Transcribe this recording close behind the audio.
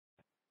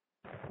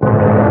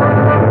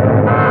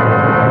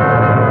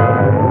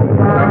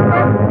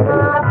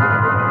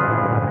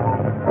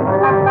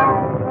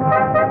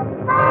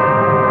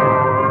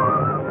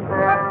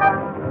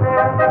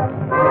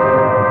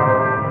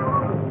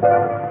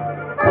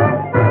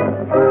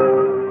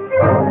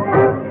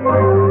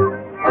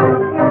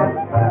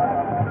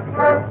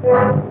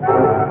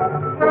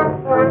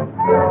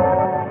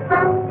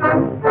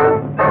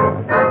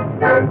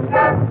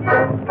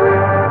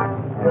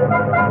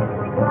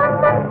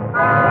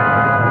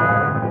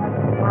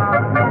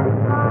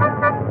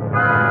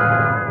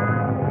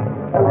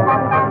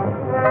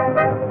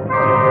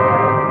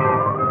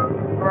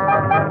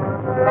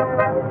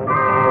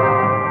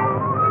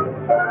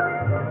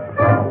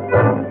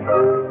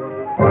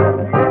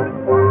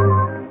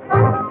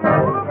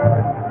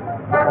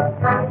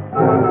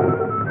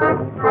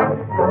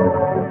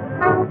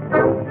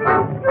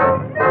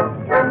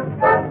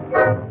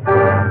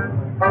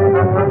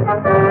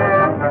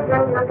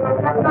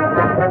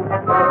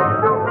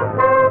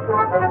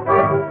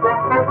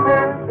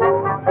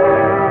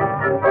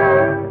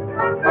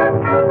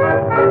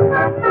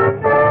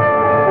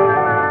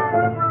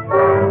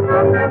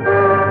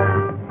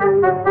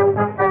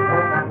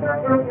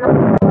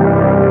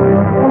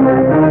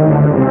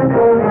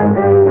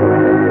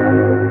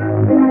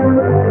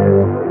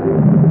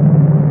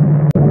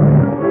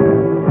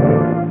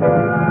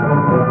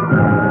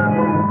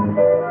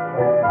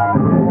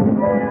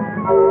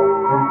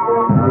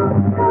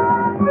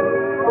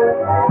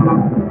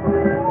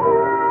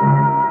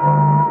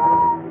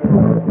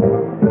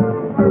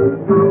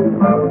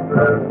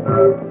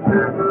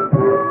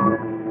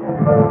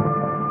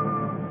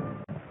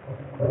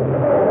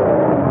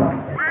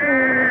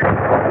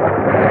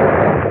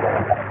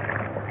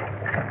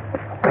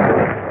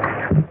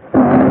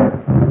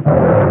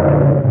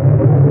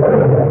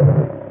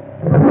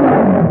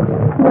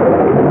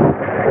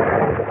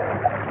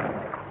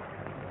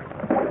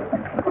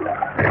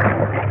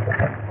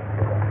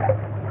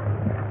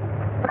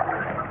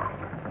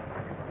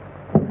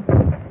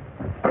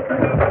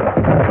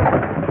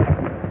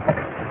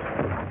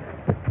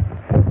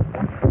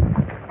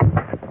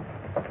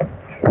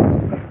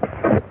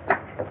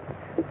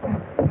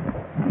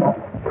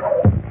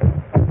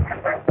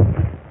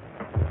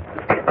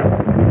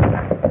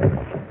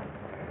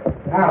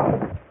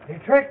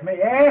tricked me,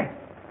 eh?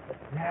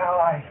 Now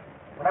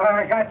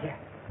I got you.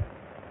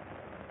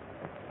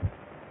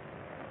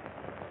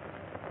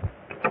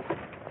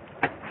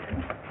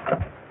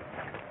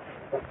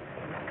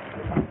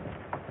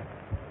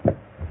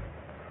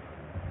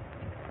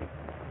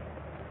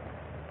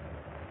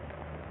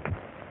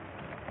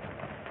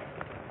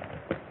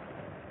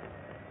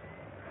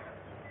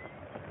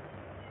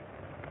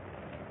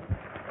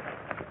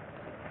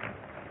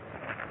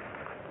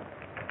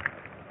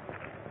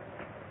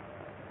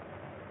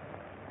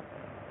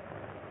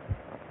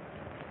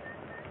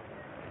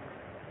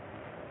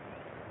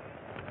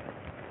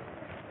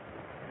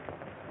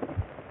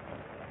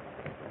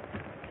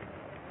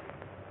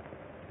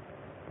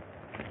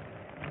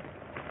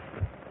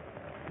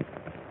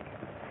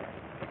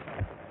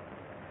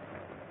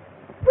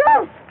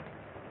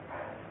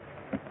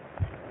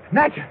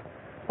 Natcha,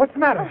 what's the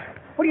matter?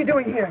 What are you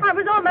doing here? I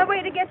was on my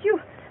way to get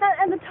you,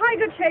 and the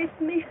tiger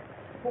chased me.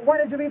 Well, why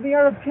did you leave the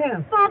Arab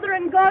camp? Father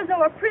and Garzo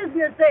are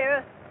prisoners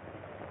there.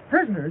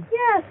 Prisoners?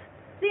 Yes.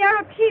 The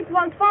Arab chief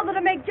wants Father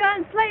to make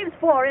giant slaves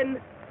for him.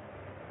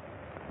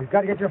 You've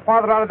got to get your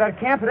father out of that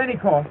camp at any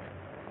cost.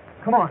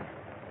 Come on.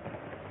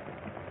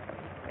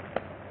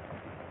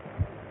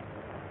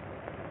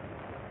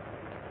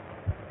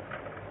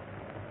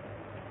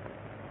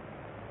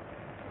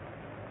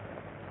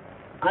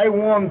 I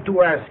want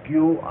to ask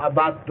you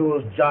about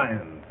those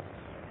giants.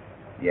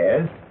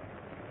 Yes?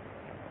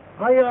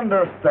 I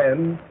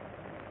understand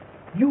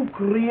you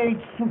create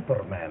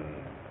Superman.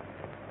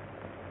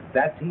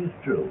 That is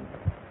true.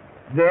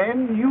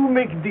 Then you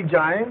make the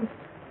giants,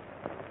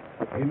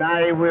 and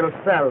I will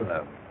sell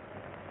them.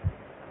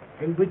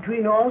 And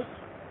between us,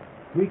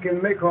 we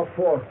can make a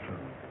fortune.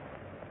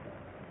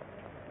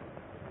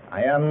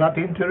 I am not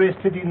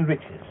interested in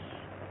riches.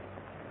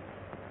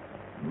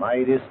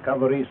 My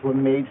discoveries were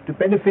made to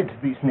benefit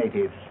these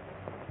natives,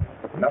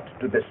 not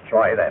to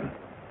destroy them.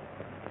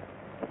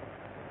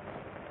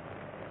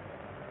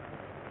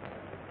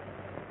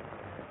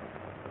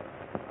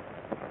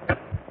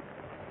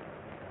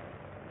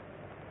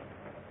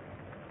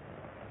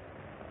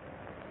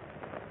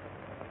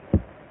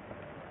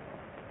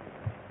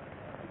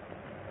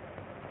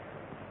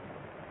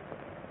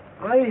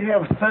 I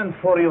have sent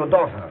for your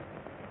daughter.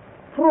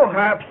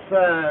 Perhaps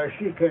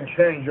she can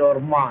change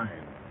your mind.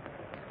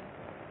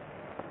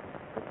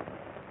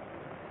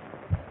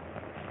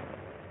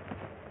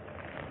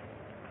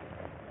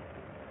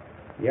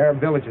 The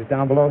Arab village is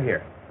down below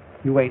here.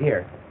 You wait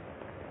here.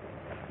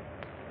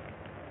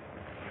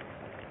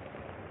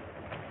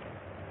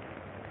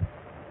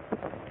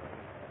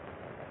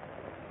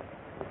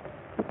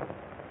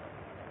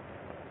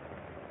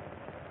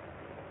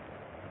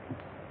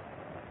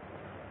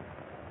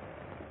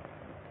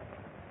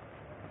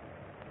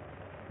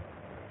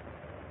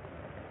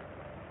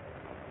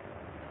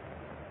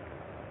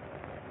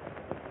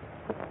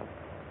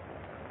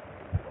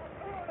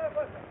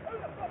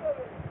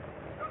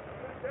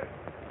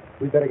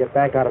 We better get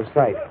back out of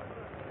sight.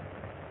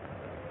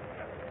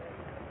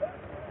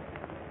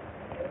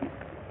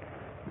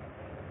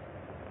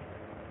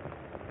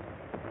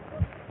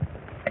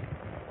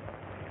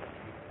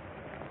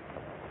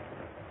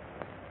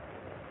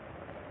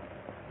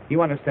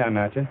 You understand,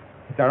 Natcha?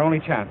 It's our only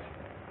chance.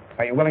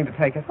 Are you willing to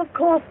take it? Of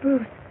course,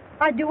 Bruce.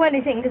 I'd do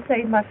anything to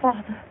save my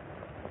father.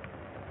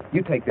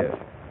 You take this.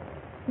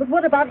 But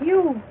what about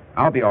you?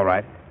 I'll be all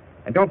right.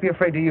 And don't be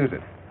afraid to use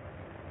it.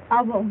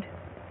 I won't.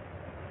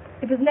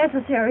 If it's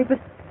necessary, but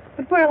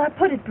where'll I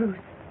put it, Bruce?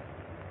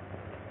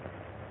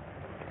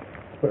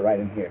 Put it right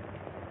in here.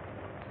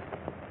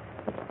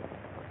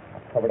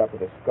 Covered up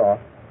with a scarf.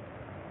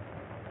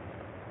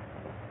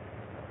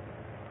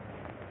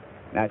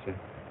 Natcha,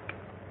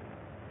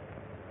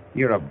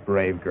 you're a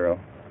brave girl.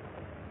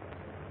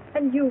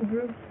 And you,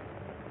 Bruce.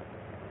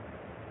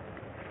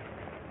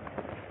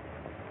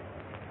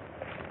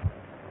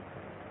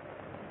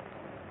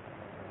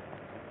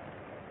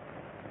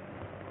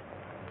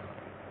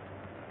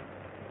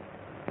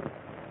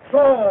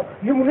 So,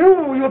 you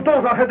knew your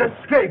daughter had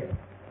escaped?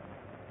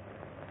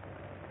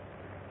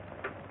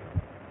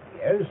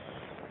 Yes,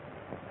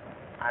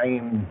 I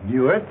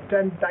knew it,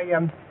 and I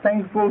am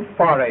thankful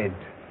for it.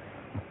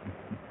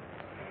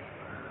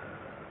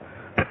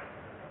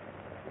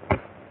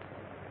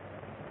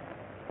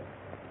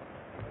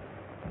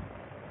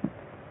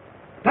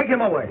 Take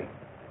him away.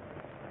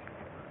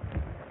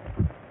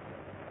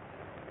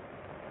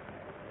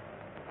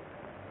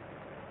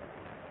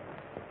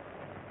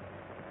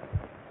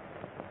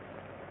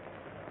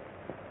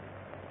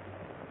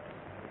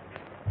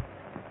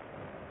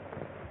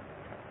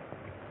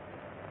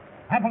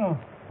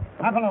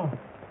 Apollo.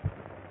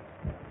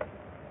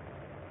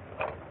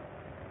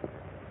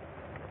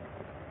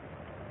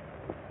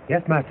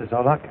 Yes, Master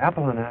Zolak.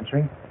 Apollon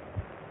answering.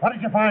 What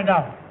did you find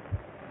out?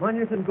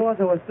 Munoz and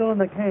Gorzo are still in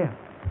the camp.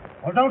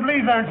 Well, don't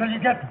leave there until you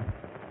get them.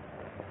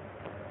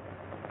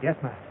 Yes,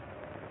 Master.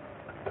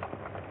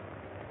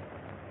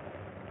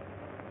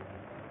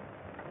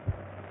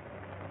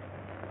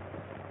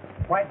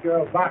 White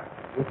girl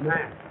back with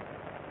man.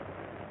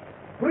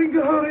 Bring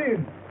her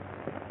in.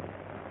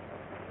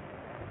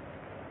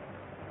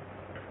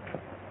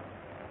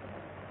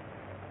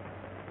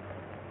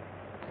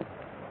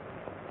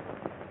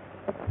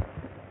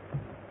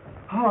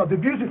 Ah, the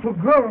beautiful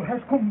girl has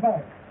come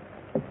back.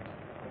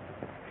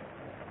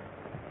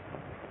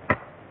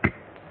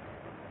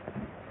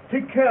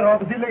 Take care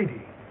of the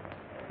lady.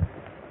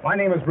 My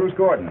name is Bruce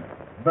Gordon.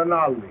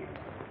 Benali.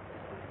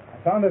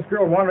 I found this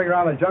girl wandering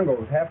around the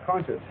jungles, half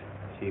conscious.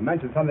 She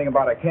mentioned something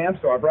about a camp,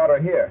 so I brought her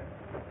here.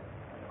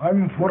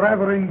 I'm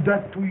forever in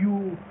debt to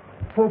you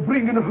for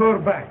bringing her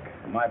back.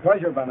 My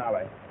pleasure,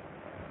 Benali.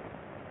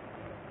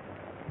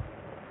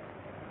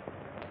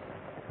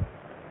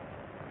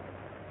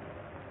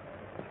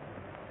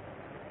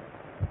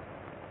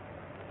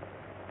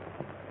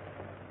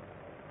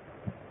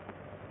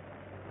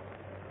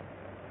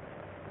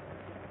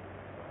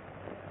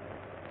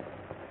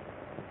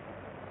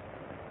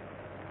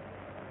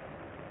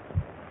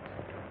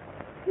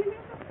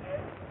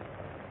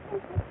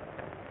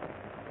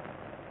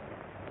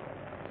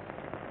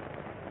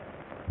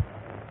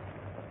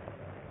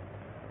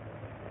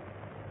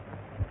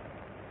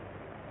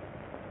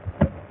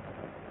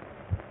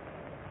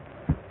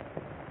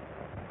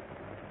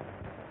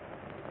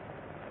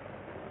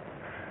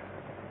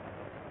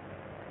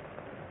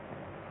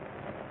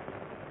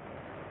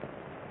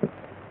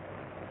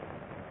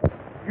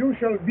 You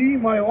shall be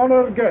my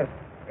honored guest.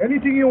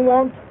 Anything you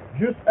want,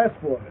 just ask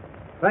for it.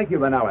 Thank you,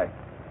 Benali.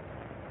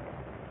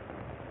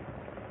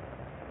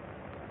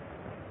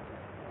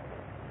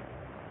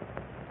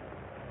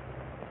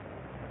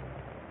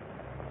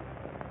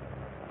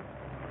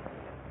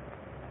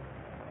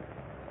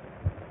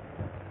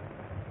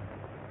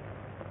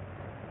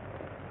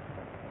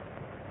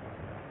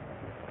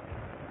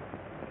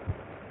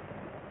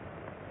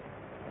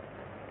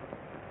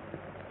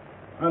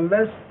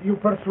 Unless you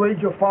persuade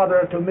your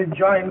father to make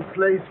giant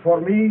slaves for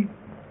me,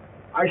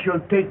 I shall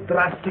take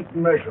drastic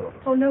measures.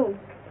 Oh, no.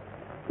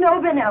 No,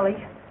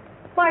 Benelli.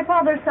 My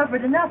father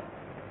suffered enough.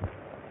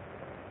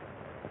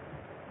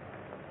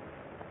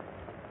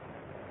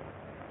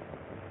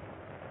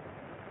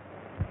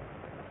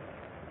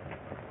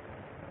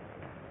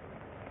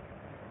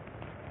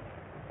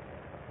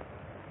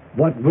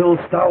 What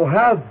willst thou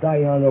have,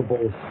 thy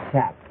honorable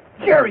sap?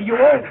 Jerry, you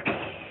won't!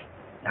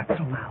 Not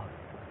so loud.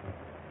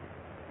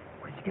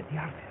 Where'd you get the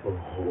outfit?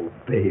 Oh,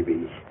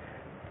 baby.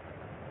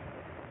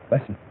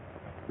 Listen,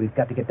 we've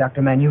got to get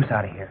Dr. Manuse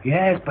out of here.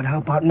 Yes, but how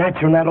about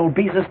Natcher in that old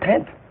Beezus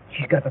tent?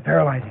 She's got the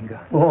paralyzing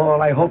gun.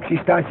 Oh, I hope she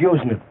starts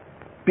using it.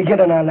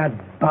 Beginning on that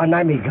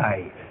Barnami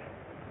guy.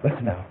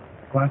 Listen now.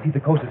 Go out and see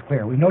the coast is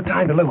clear. We've no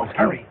time to lose.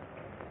 Hurry.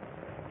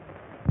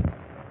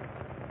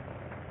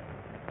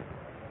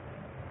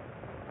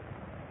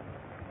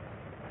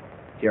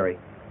 Jerry,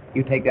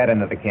 you take that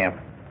into the camp.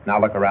 Now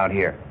look around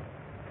here.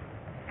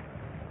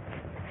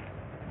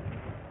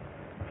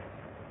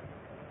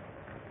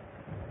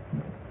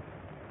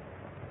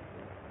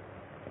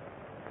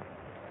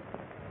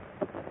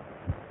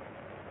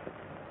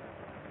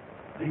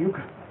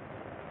 Layuka.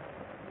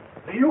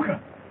 Layuka.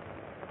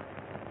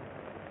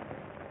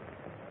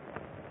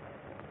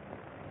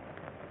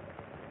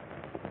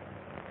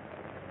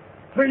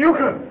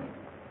 Layuka.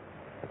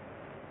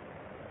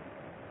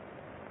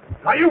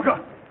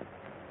 Layuka.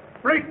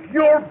 Break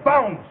your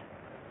bounds.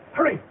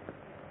 Hurry.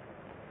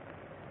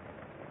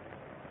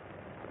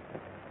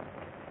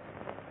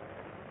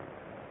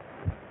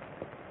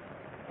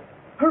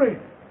 Hurry.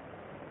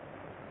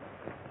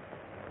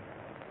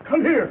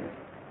 Come here.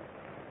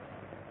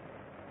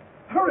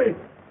 Hurry.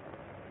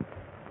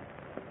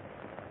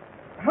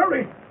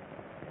 Hurry.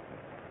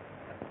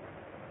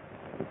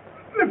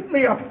 Lift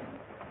me up.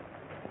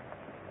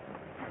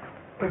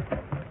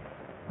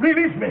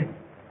 Release me.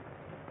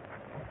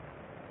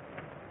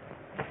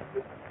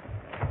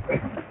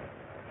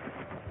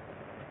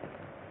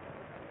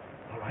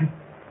 All right.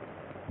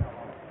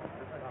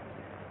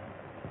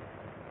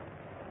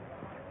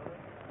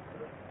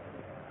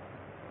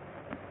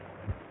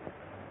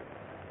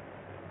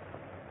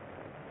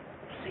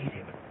 Seize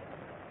him.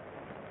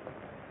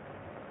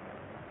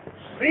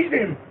 Seize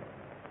him.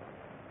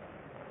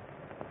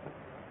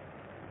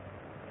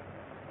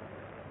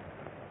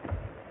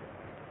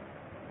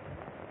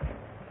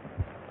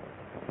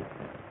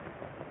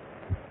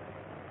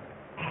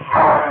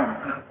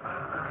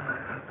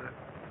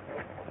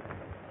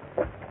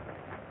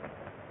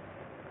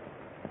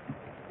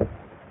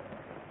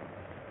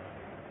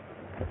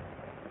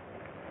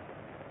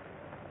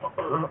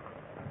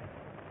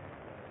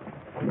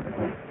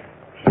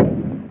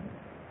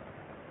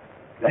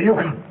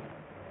 Layuka!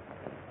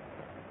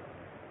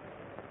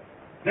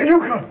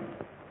 Layuka!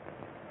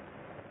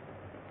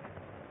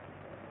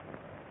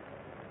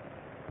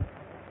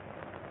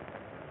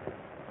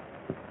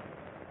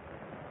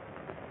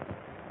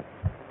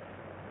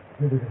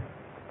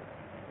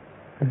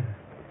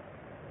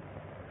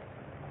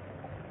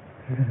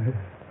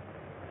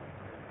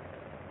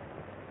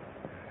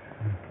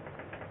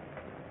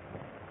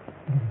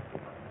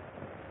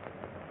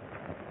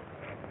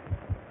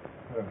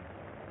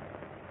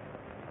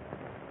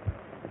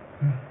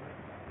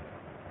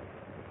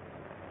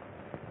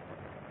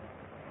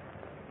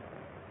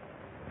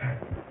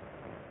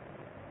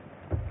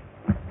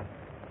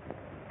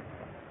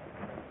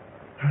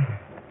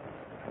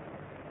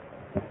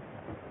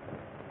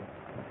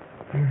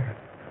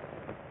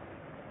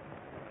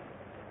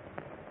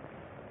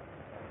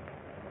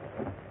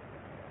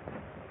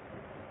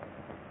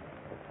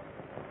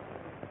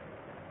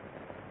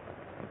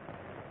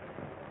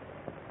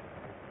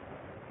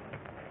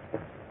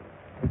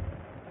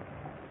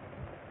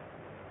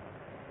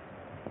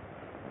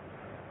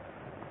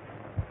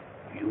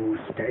 You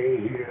stay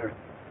here.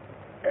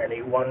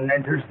 Anyone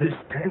enters this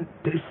tent,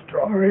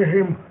 destroy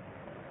him.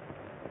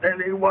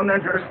 Anyone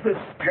enters this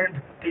tent,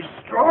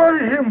 destroy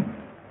him.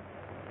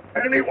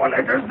 Anyone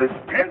enters this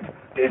tent,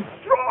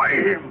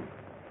 destroy him.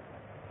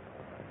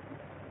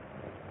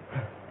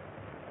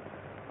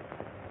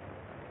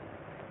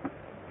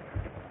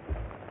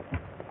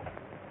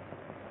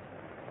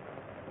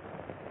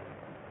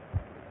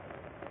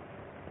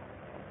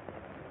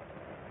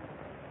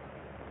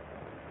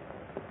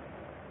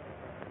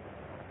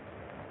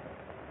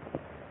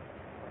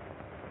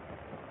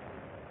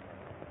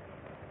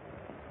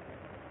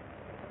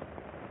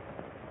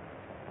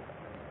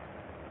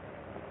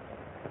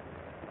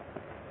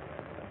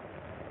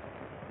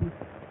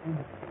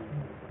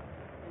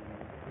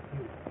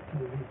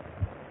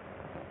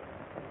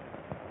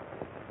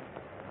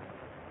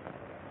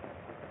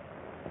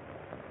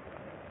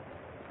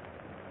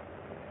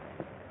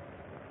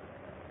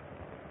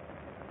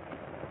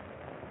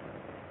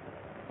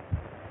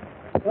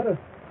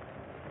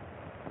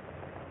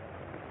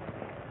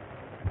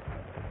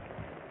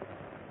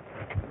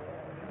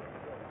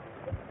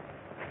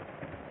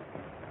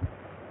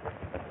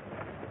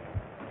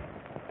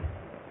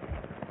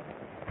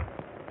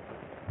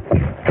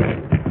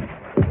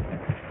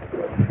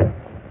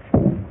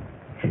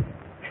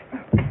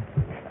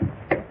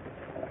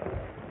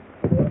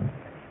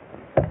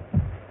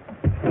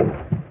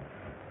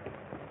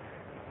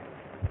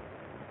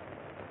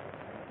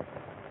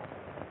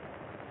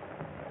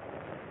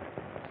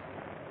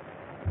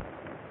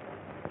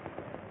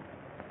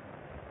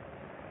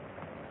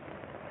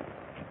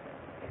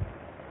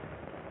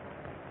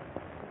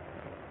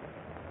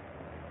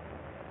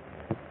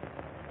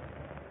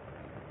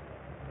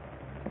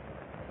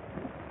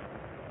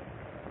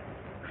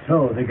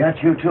 So, they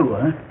got you too,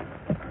 huh?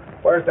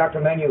 Where's Dr.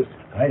 Manus?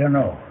 I don't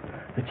know.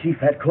 The chief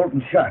had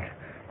Colton shot.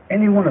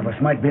 Any one of us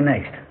might be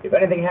next. If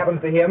anything happens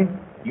to him,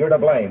 you're to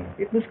blame.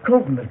 It was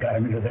Colton that got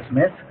him into this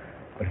mess.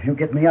 But if you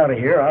get me out of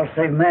here, I'll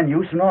save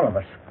Manus and all of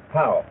us.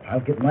 How?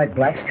 I'll get my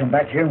blacks, come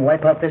back here and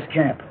wipe out this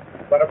camp.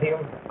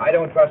 Butterfield, I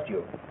don't trust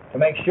you. To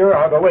make sure,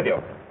 I'll go with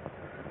you.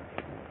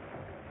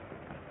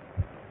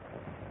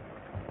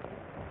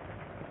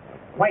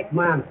 White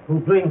man who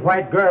bring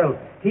white girl.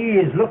 He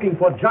is looking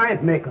for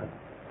giant maker.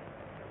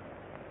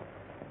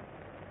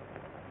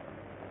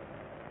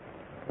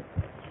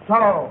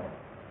 So,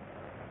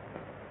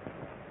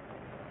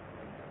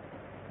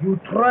 you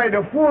try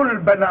to fool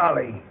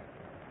Benali.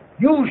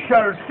 You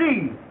shall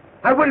see.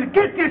 I will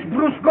get this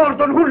Bruce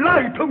Gordon who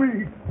lied to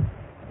me.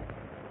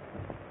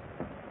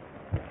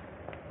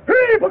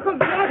 Hey, because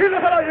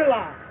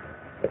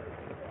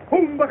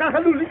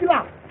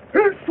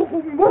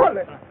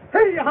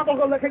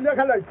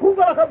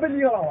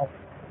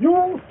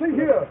you stay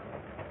here.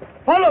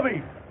 Follow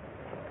me.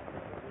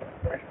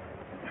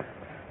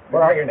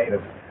 Where are your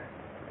natives?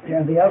 They're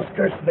on the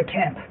outskirts of the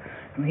camp,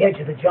 on the edge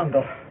of the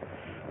jungle.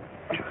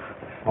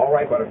 All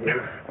right,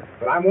 Butterfield.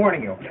 But I'm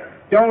warning you.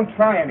 Don't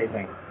try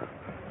anything.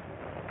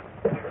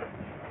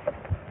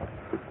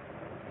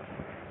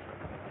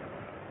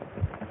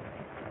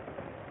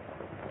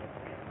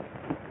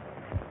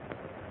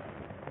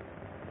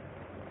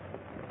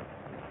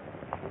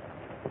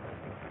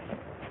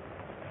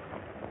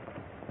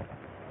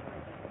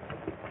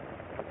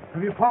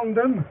 Have you found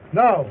them?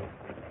 No.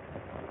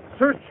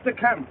 Search the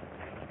camp.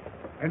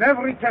 In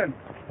every tent.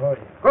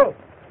 Go.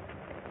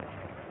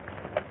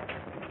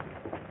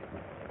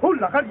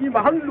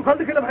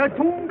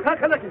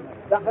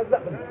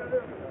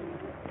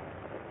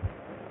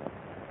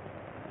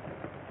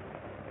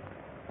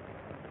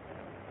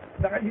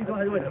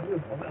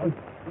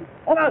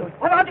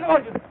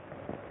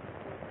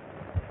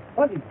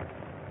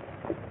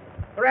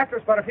 They're after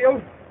us,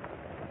 Butterfield.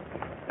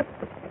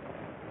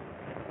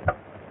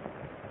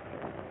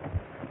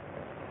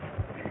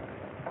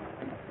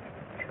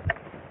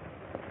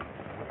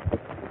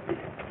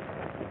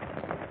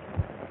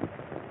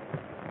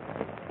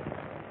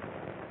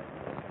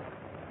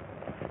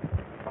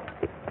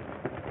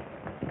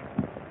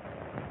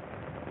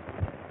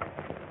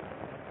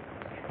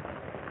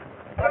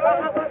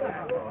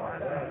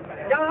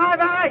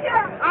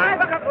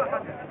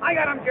 I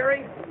got him,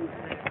 Jerry.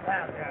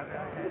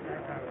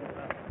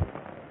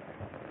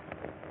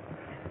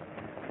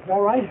 You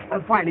all right?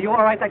 I'm fine. Are you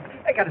all right? I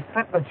got a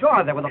slap in the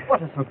jaw there with a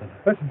foot or something.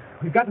 Listen,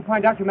 we've got to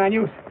find Dr.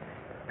 Manus.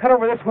 Cut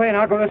over this way and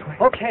I'll go this way.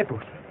 Okay,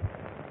 Bruce.